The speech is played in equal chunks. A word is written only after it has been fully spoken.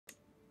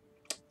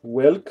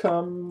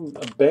Welcome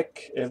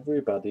back,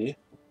 everybody,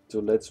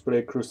 to Let's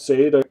Play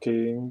Crusader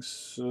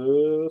Kings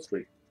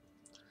 3.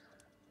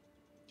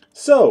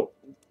 So,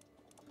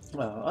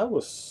 I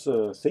was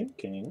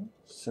thinking,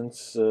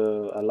 since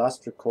I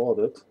last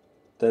recorded,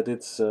 that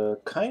it's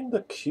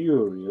kinda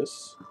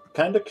curious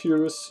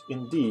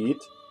indeed,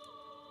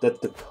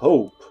 that the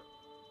Pope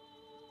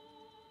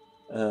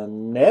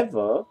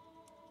never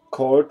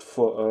called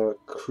for a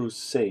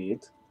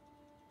crusade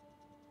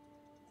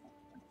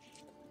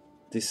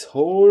this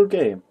whole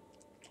game.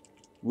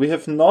 We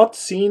have not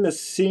seen a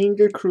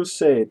single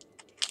crusade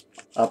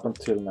up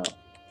until now.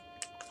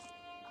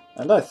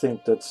 And I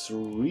think that's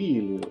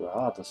really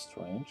rather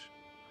strange.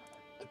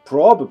 It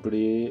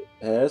probably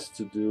has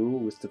to do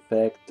with the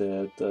fact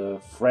that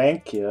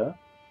Francia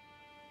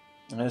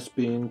has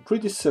been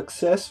pretty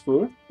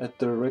successful at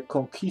the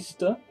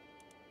Reconquista.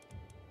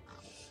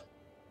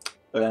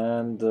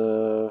 And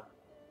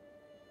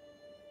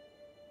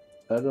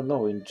I don't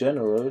know, in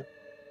general,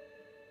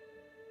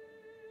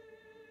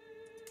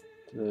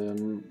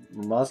 the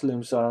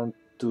Muslims aren't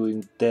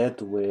doing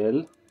that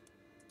well.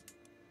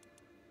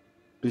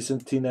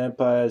 Byzantine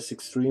Empire is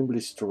extremely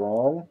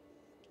strong.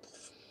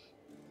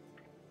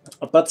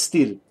 But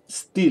still,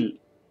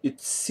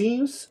 it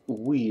seems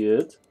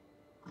weird,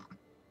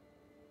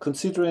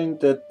 considering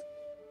that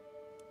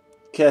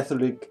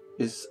Catholic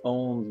is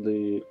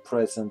only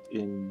present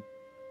in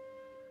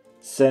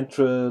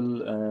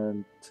Central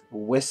and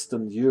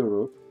Western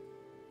Europe.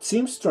 It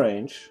seems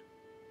strange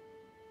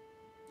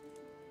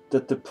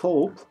that the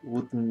Pope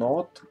would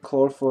not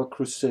call for a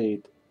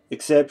crusade,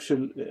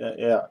 especially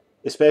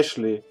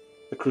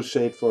a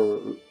crusade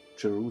for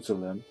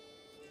Jerusalem.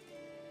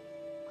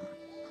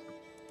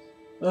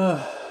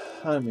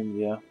 I mean,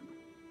 yeah.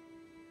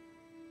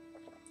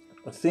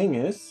 The thing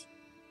is,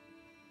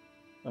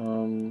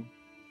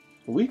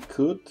 we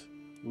could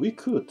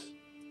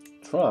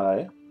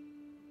try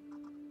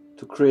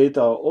to create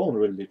our own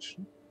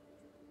religion.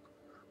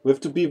 We have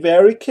to be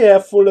very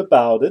careful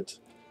about it,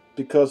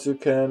 because you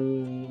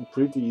can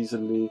pretty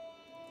easily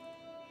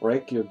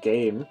wreck your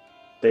game,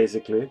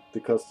 basically,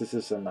 because this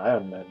is an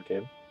Iron Man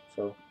game,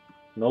 so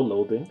no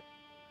loading,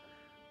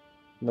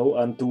 no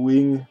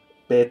undoing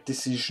bad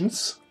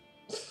decisions.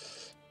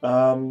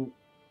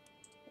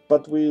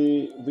 But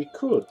we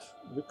could,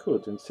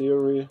 in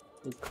theory,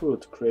 we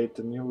could create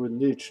a new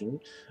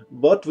religion.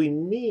 What we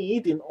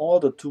need in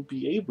order to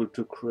be able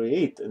to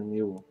create a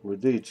new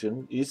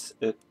religion is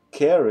a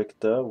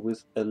character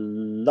with a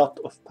lot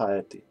of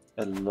piety,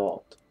 a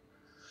lot.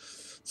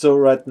 So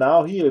right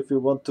now here, if you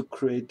want to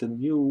create a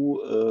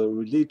new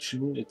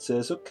religion, it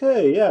says,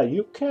 okay, yeah,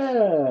 you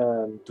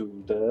can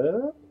do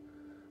that,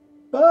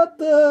 but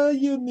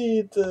you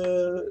need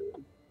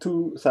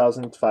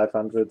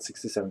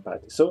 2,567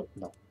 piety. So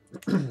no,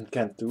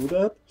 can't do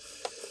that.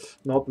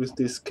 Not with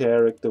this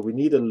character. We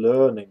need a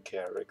learning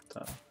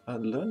character. A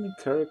learning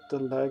character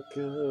like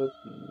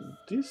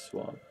this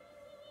one.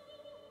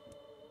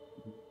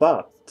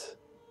 But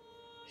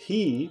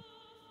he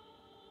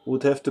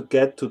would have to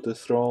get to the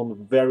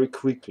throne very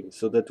quickly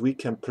so that we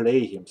can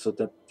play him, so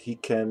that he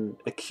can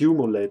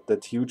accumulate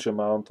that huge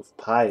amount of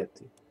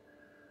piety.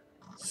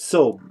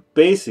 So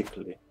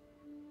basically,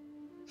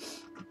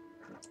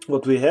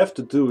 what we have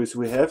to do is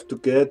we have to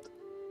get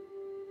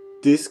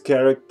this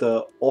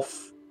character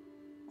off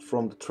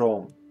from the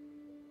throne.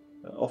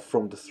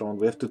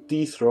 We have to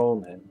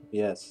dethrone him.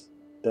 Yes,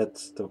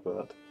 that's the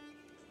word.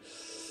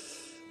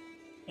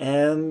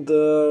 And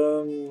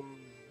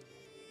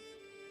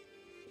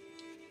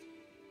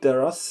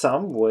there are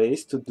some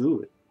ways to do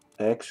it,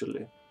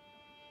 actually.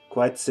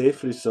 Quite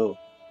safely so.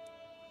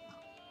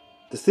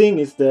 The thing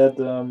is that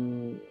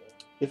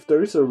if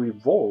there is a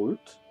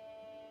revolt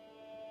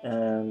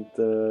and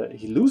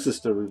he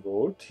loses the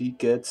revolt, he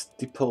gets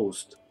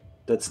deposed.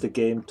 That's the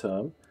game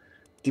term.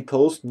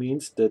 Deposed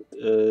means that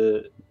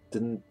the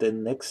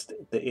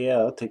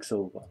heir takes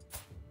over.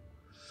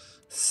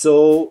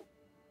 So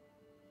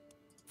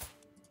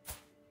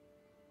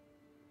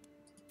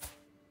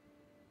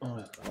I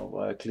don't know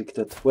why I clicked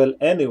that. Well,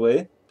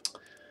 anyway,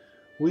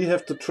 we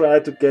have to try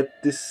to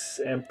get this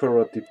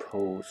emperor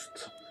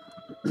deposed.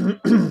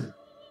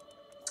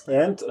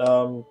 And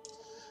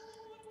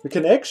we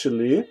can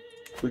actually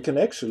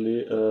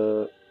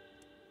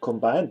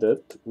combine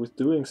that with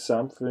doing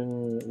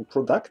something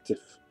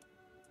productive,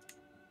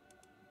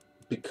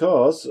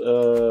 because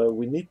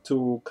we need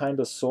to kind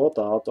of sort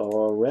out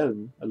our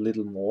realm a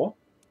little more,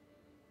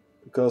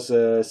 because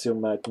as you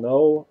might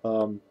know,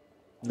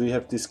 we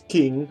have this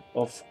king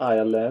of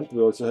Ireland,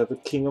 we also have a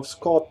king of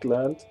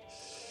Scotland.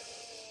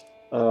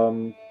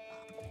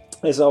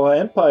 As our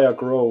empire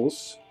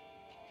grows,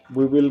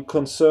 we will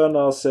concern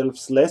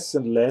ourselves less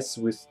and less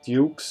with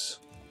dukes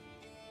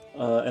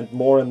and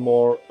more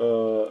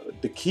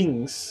the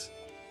kings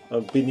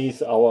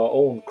beneath our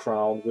own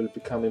crown will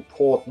become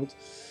important.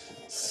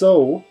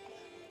 So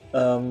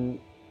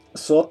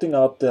sorting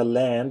out their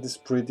land is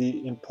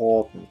pretty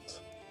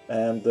important.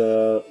 And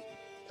the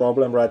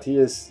problem right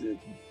here is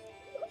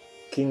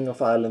King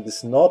of Ireland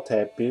is not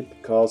happy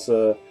because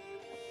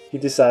He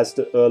decides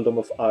the earldom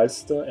of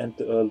Ulster and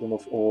the earldom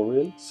of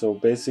Oriel. So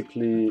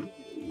basically,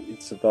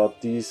 it's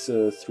about these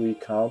three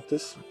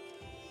counties.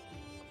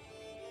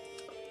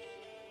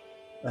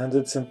 And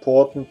it's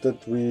important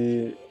that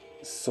we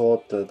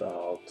sort that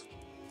out,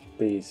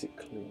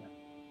 basically.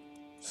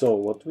 So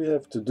what we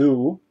have to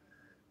do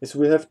is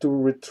we have to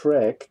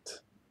retract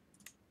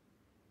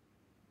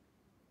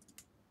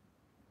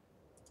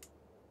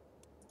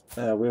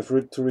we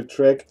have to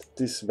retract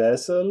this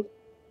vessel,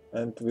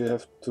 and we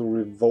have to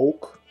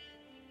revoke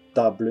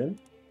Dublin,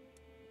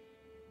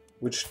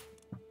 which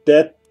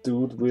that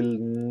dude will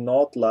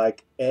not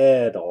like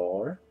at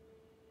all.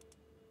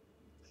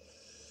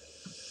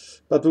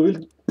 But we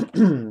will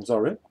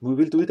sorry, we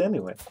will do it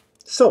anyway.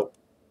 So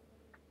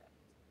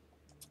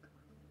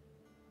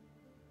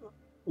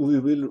we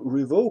will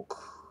revoke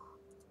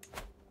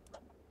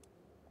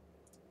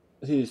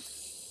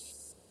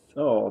his.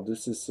 Oh,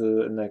 this is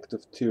an act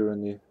of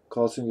tyranny,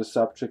 causing your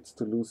subjects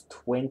to lose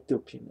 20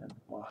 opinion.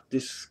 Wow,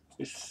 this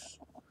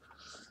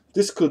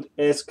could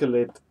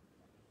escalate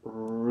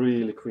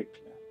really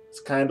quickly.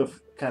 It's kind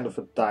of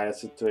a dire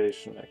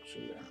situation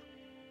actually,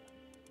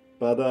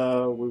 but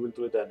we will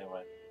do it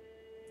anyway.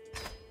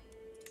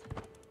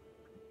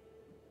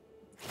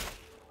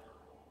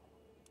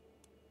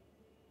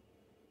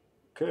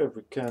 Okay,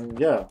 we can,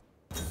 yeah.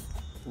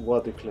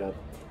 War declared.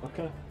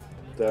 Okay,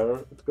 there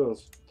it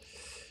goes.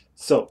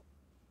 So,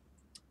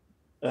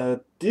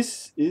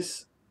 this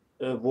is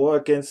a war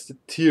against the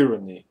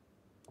tyranny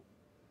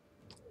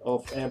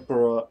of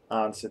Emperor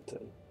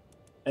Ansetel.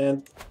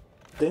 And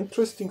the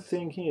interesting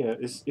thing here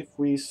is if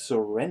we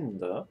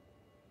surrender,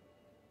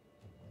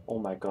 oh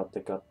my god,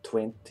 they got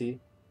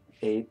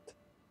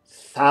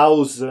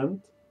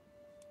 28,000.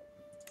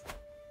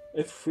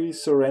 If we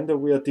surrender,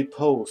 we are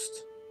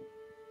deposed.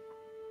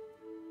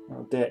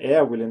 Their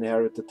heir will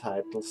inherit the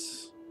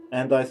titles.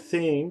 And I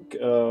think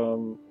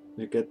you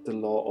get the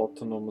law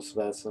autonomous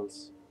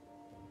vassals.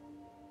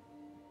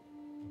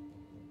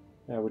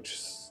 Yeah, which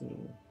is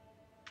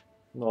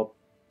not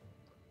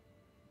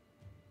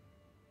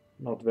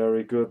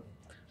very good.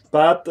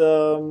 But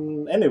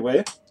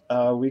anyway,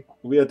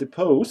 we are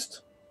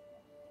deposed.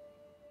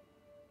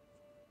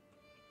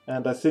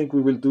 And I think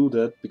we will do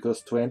that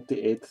because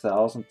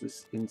 28,000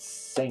 is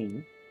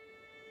insane.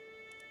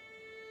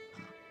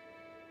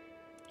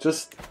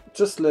 Just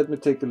let me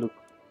take a look.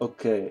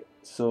 Okay,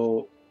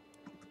 so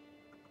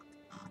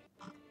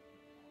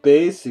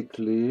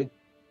basically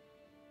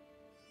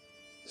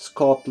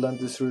Scotland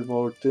is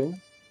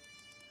revolting.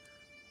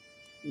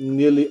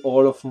 Nearly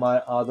all of my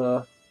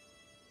other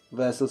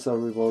vessels are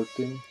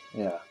revolting.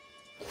 Yeah.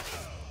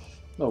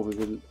 No, we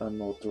will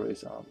not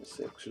raise armies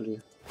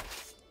actually.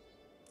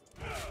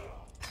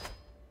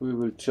 We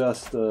will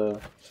just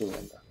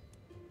surrender.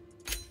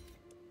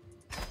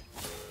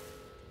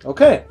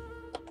 Okay.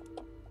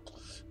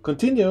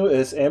 Continue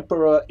as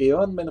Emperor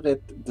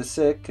Eormenred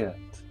II.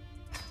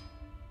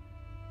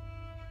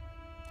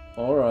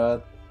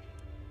 Alright.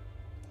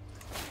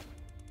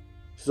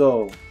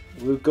 So,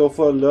 we'll go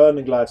for a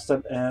learning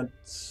lifestyle, and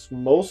it's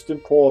most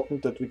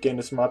important that we gain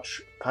as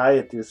much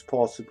piety as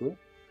possible.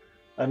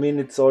 I mean,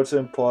 it's also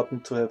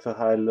important to have a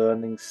high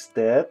learning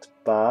stat,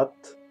 but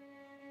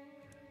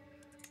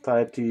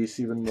piety is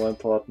even more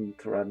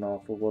important right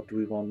now for what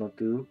we want to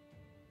do.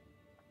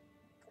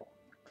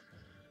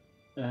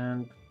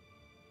 And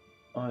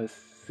I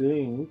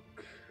think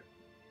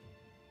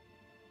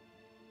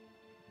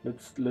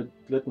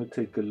let me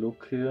take a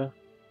look here.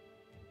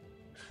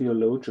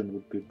 Theologian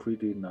would be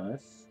pretty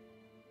nice.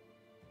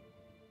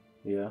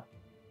 Yeah,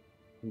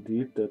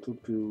 indeed, that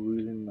would be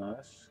really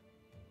nice.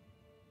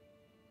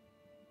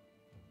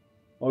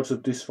 Also,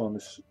 this one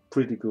is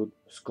pretty good.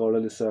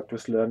 Scholarly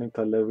circles, learning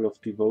by level of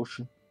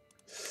devotion.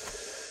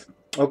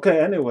 Okay,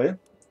 anyway,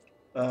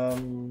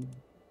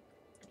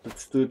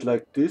 let's do it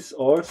like this.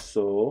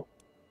 Also,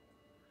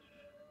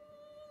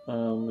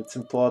 it's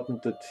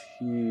important that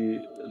he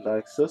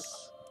likes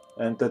us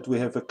and that we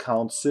have a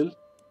council.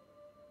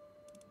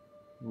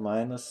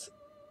 Minus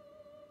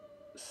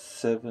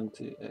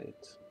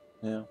 78.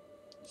 Yeah,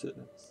 this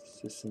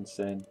is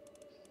insane.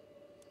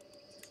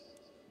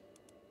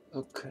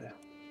 Okay.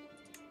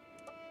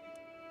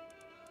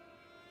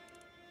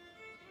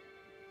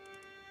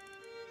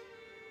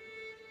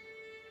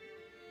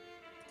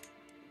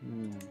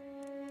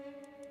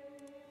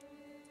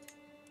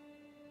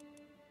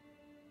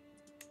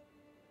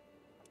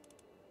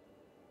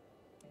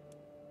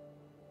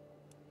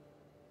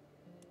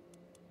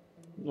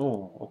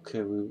 Oh,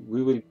 okay.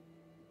 We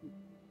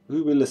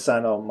will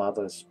assign our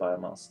mother as spy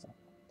master.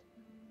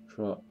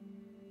 Sure.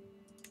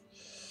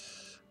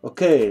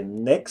 Okay,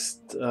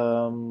 next,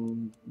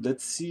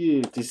 let's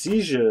see,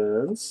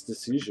 decisions.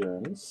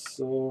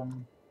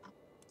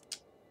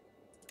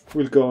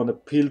 We'll go on a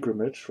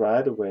pilgrimage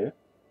right away.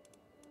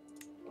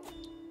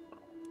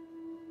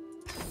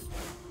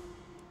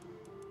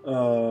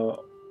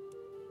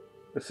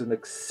 It's an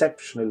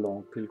exceptionally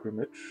long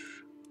pilgrimage.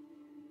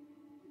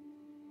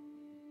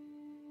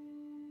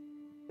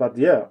 But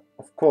yeah,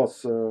 of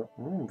course,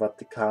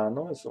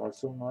 Vaticano is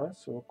also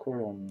nice, or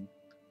Cologne.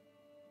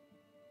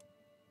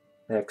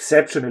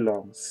 Exceptionally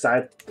long.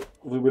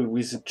 We will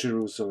visit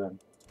Jerusalem.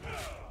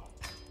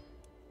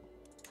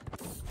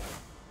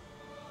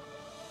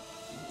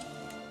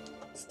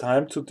 It's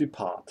time to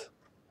depart.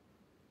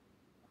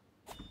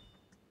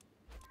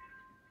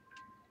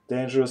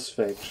 Dangerous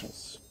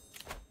factions.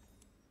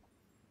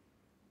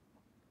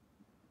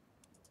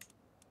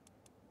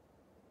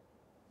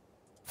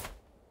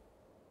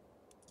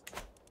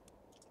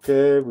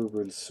 Okay, we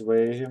will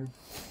sway him.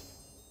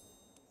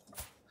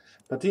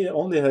 But he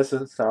only has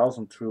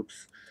 1,000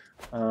 troops.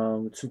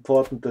 It's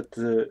important that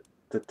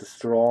the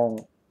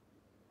strong,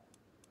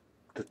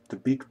 that the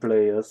big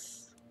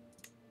players.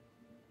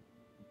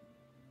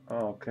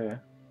 Oh, okay.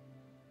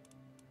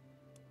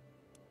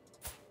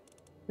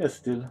 Yeah,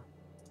 still.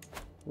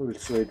 We will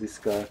sway this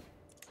guy.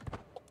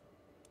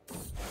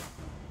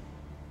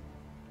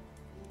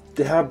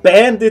 There are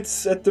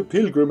bandits at the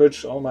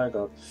pilgrimage. Oh my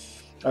god.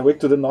 I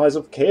wake to the noise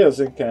of chaos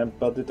in camp,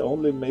 but it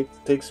only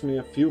takes me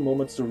a few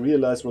moments to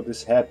realize what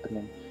is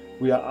happening.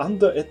 We are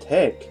under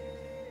attack.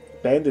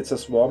 Bandits are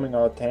swarming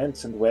our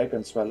tents and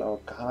wagons while our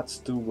guards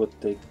do what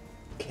they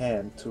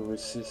can to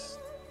resist.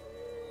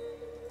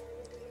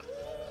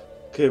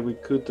 Okay, we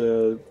could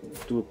do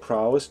a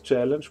prowess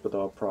challenge, but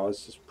our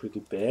prowess is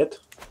pretty bad.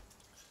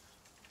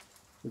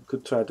 We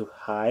could try to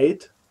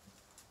hide.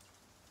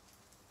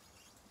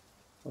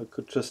 I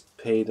could just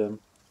pay them.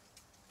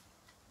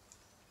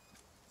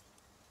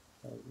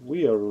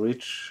 We are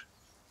rich.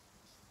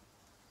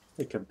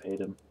 We can pay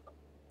them.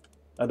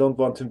 I don't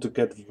want him to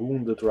get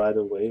wounded right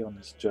away on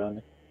his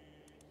journey.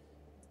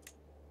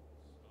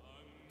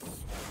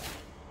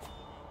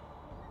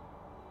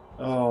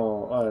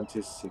 Oh, and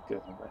he's sick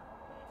anyway.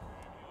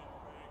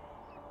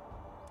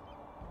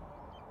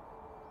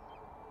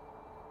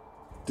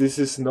 This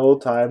is no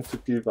time to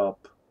give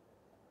up.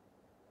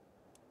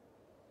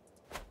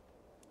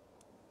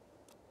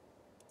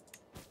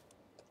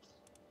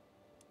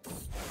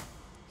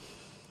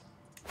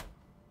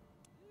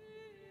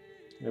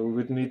 Yeah, we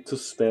would need to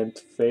spend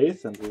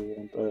faith, and we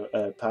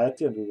want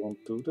piety, and we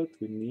won't do that.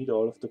 We need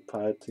all of the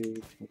piety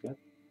we can get.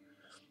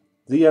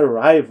 The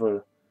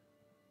arrival.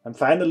 I'm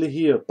finally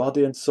here,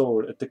 body and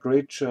soul, at the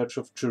great church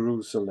of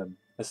Jerusalem.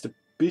 As the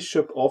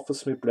bishop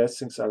offers me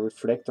blessings, I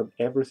reflect on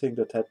everything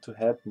that had to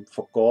happen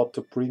for God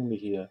to bring me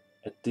here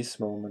at this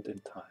moment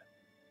in time.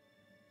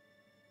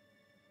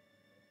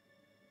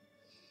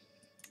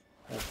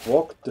 I've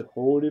walked the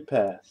holy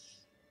path.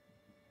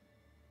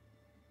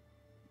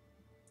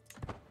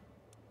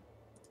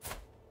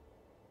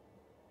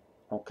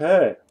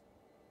 Okay.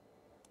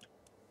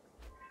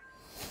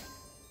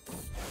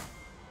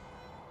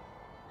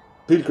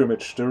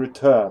 Pilgrimage, the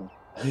return.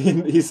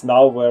 He's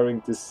now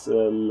wearing this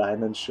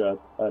linen shirt.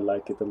 I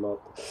like it a lot.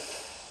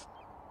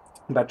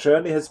 My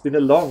journey has been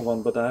a long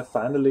one, but I have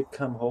finally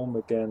come home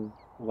again.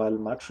 While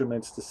much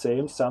remains the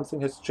same,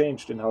 something has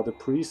changed in how the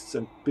priests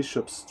and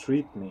bishops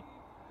treat me.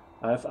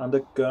 I have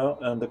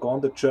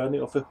undergone the journey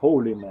of a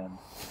holy man,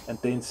 and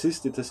they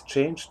insist it has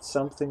changed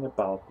something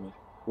about me,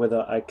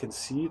 whether I can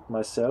see it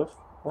myself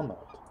or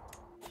not.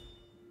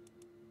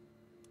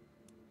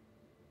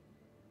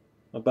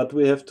 But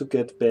we have to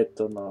get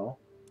better now.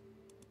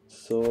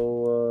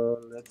 So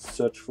let's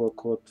search for a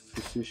court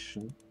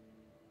physician.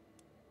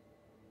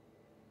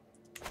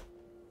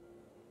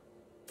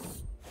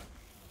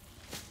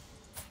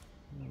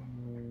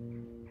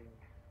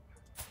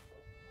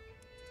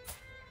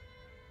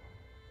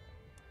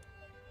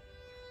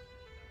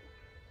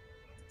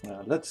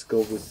 Yeah, let's go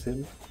with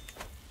him.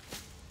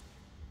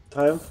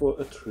 Time for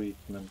a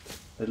treatment.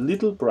 A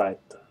little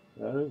brighter.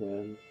 Very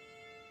well.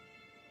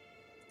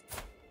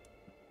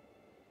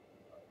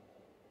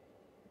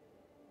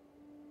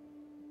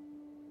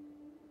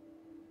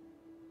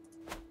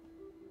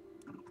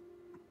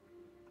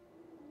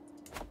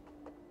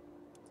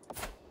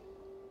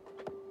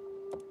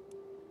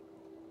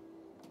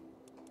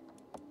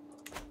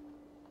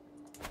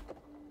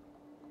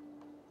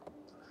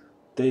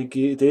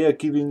 They are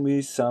giving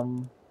me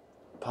some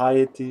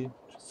piety,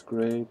 which is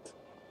great.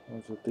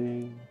 Also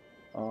they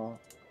are...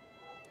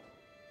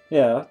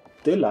 Yeah,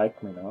 they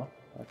like me now,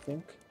 I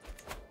think.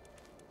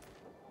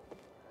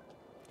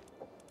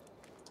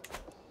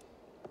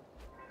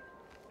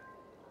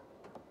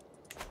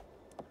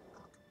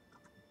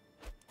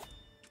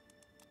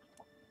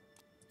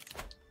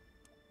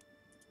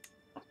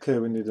 Okay,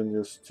 we need a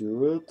new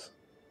steward.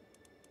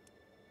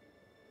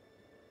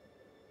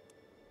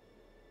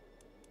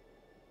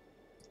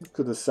 We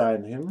could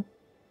assign him.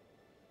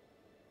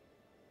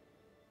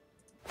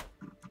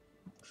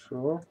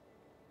 Sure.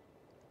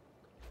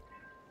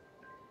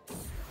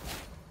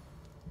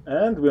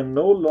 And we're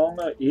no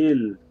longer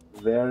ill.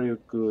 Very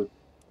good.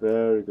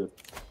 Very good.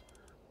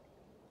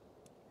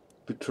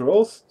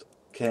 Betrothed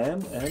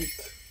can and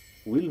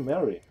will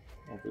marry,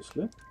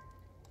 obviously.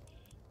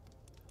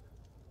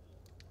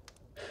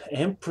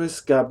 Empress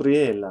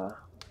Gabriela.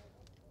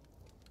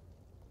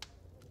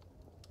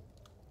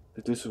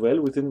 It is well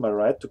within my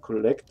right to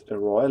collect a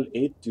royal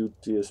aid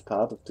duty as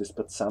part of this,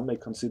 but some may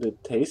consider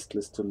it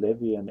tasteless to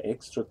levy an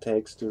extra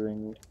tax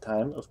during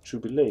time of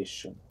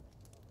jubilation.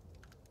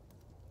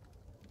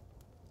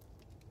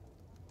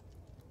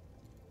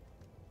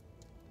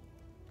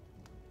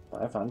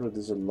 500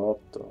 is a lot,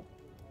 though.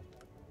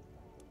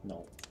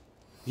 No.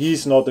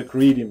 He's not a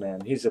greedy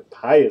man. He's a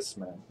pious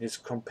man. He's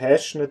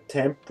compassionate,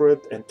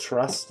 temperate, and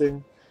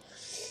trusting.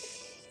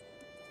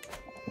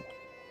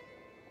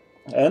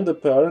 And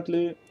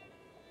apparently,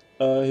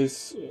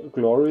 his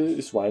glory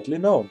is widely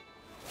known.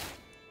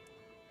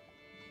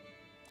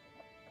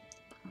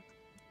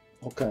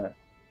 Okay.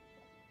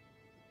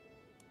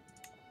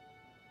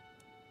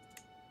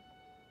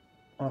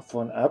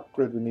 For an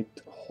upgrade, we need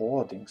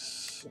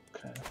hoardings.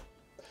 Okay.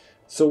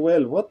 So,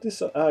 well, what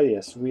is... Ah,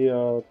 yes, we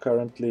are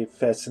currently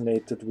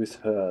fascinated with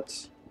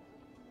herds.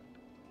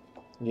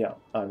 Yeah,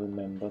 I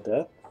remember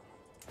that.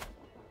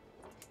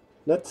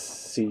 Let's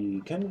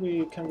see. Can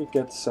we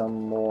get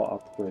some more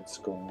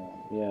upgrades going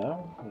on? Yeah,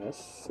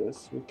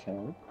 yes, we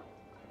can.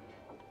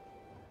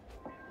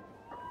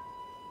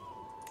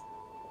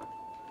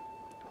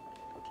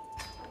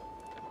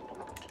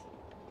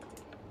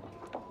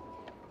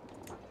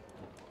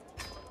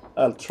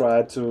 I'll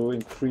try to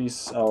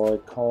increase our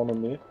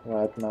economy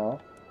right now.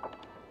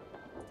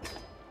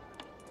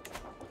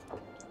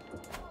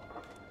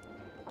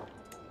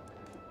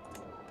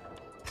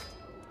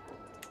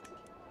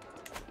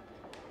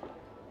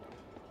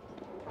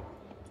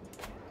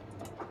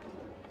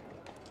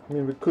 I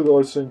mean, we could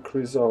also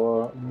increase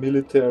our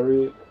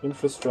military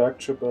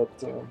infrastructure, but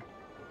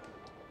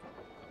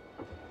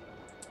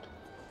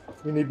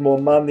we need more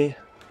money.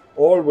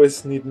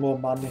 Always need more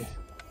money.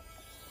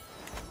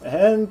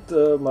 And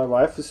my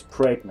wife is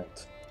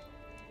pregnant.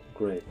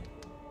 Great.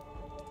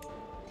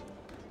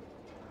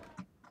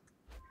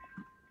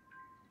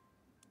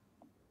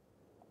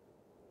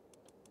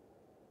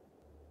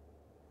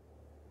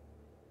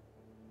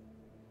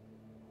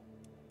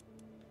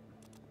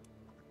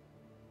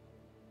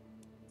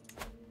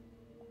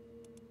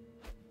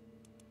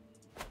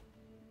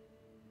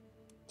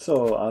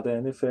 So, are there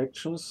any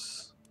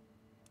factions?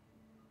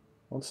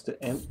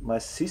 My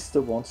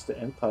sister wants the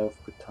Empire of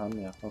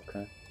Britannia.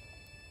 Okay.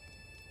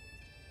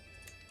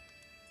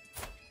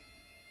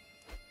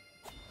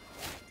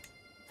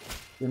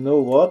 You know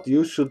what?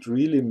 You should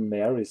really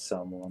marry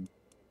someone.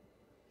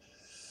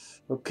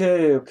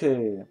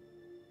 Okay.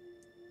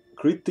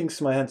 Greetings,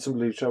 my handsome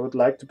liege. I would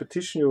like to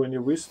petition you in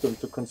your wisdom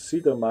to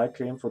consider my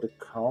claim for the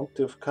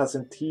County of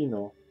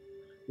Casentino.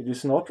 It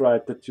is not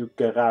right that Duke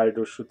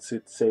Geraldo should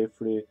sit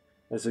safely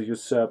as a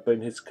usurper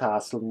in his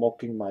castle,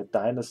 mocking my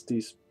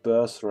dynasty's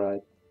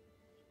birthright.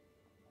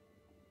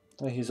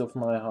 He's of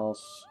my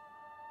house.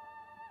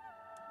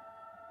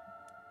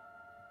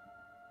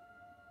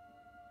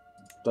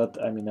 But,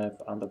 I mean, I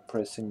have other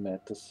pressing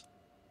matters.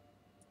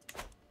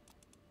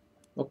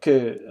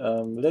 Okay,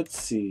 let's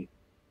see.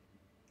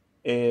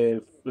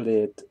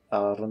 Eormenred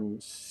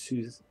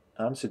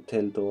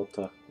Armsutel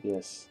daughter,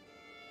 yes.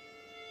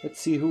 Let's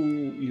see who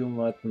you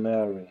might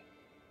marry.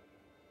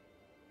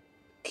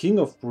 King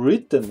of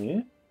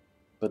Brittany?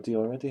 But he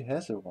already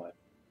has a wife.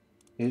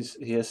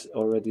 He has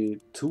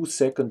already 2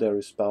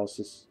 secondary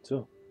spouses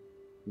too.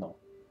 No.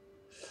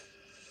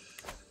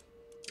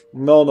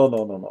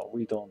 No.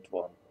 We don't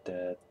want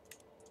that.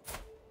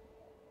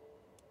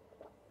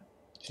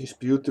 She's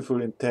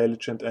beautiful,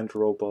 intelligent, and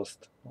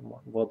robust.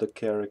 What a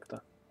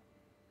character.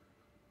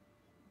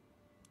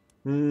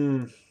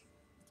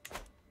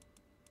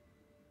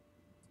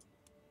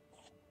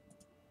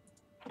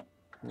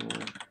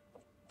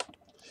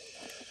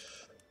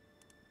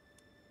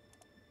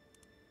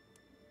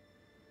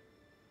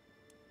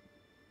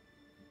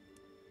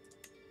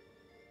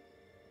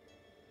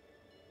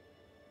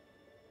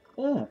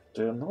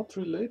 They're not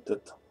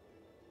related.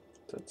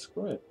 That's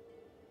great.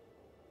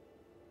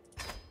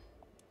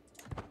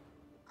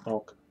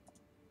 Okay.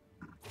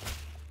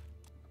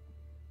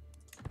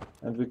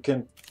 And we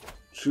can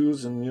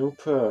choose a new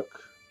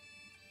perk.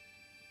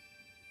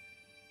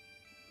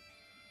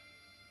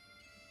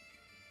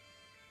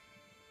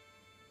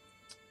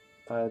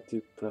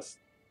 Piety plus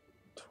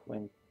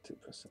 20%.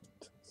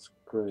 That's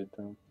great.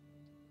 Huh?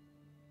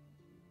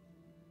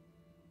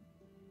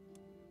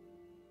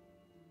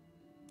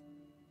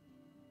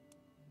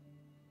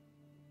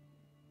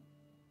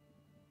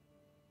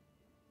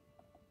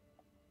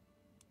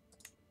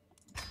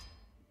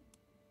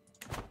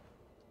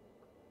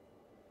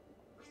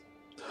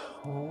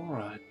 All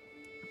right.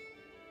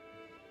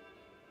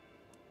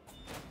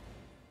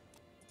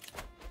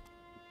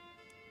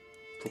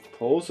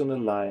 Propose an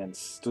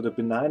alliance. To the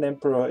benign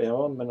Emperor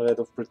Eormenred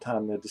of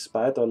Britannia,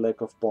 despite our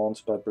lack of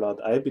bonds by blood,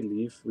 I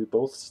believe we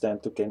both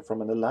stand to gain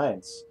from an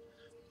alliance.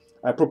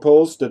 I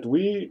propose that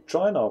we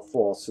join our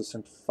forces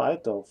and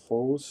fight our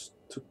foes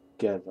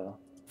together.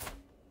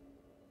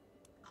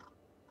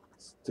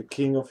 The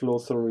King of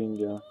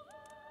Lotharingia.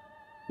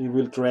 He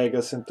will drag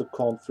us into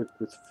conflict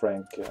with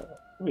Francia.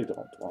 We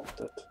don't want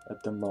that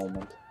at the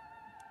moment.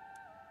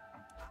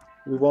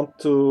 We want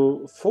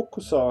to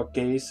focus our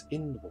gaze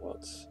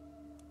inwards.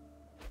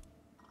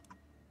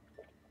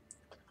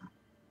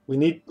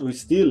 We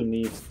still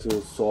need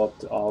to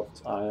sort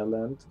out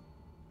Ireland.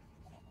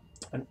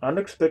 An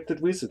unexpected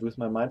visit. With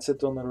my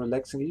mindset on a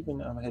relaxing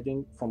evening, I'm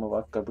heading for my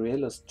wife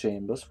Gabriella's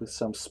chambers with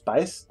some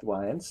spiced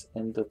wines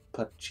and a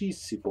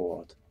pachisi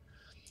board.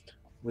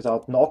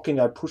 Without knocking,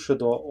 I push the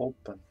door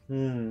open.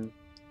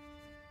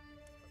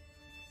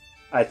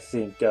 I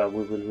think we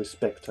will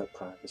respect her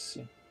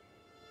privacy.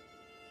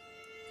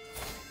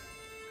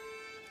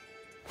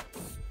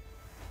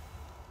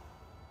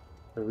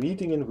 A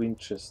reading in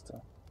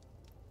Winchester.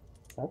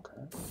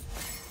 Okay.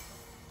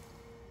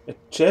 A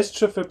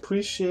gesture of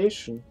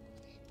appreciation.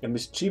 A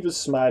mischievous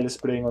smile is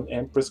playing on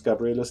Empress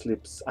Gabriella's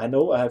lips. I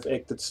know I have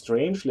acted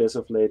strangely as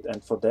of late,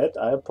 and for that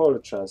I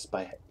apologize,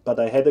 but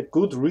I had a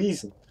good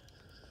reason.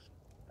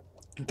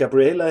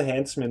 Gabriella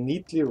hands me a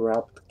neatly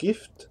wrapped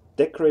gift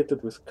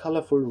decorated with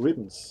colorful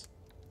ribbons.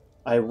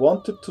 I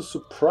wanted to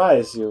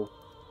surprise you.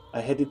 I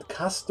had it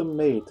custom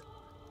made.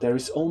 There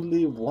is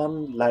only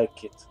one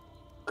like it.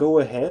 Go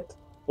ahead,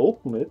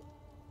 open it.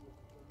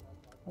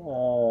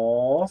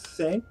 Oh,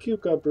 thank you,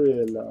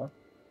 Gabriella.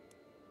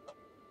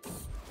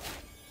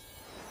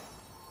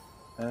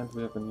 And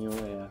we have a new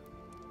heir.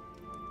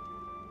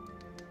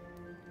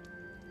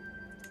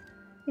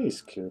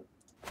 He's cute.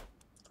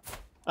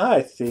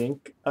 I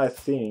think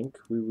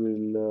we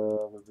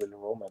will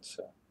romance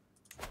her.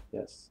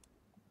 Yes.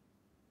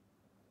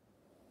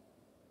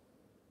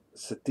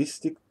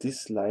 Sadistic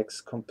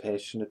dislikes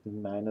compassionate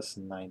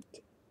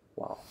 -90.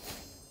 Wow.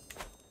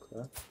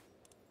 Okay.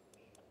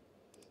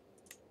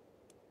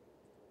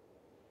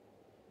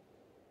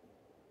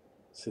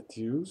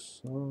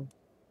 Seduce.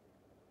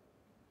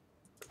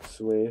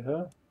 Sway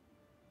her.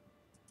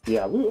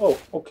 Yeah,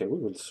 okay, we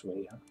will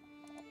sway her.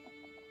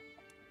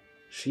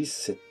 She's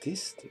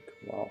sadistic.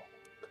 Wow.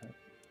 Okay.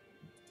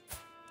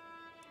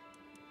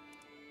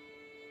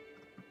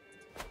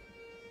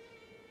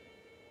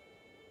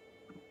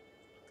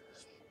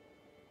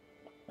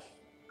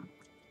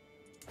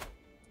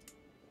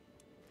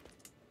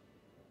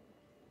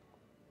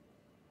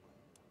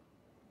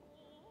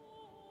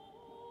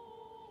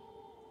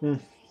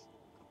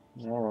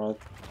 All right.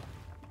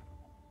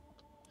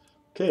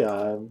 Okay,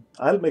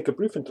 I'll make a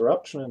brief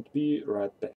interruption and be right back.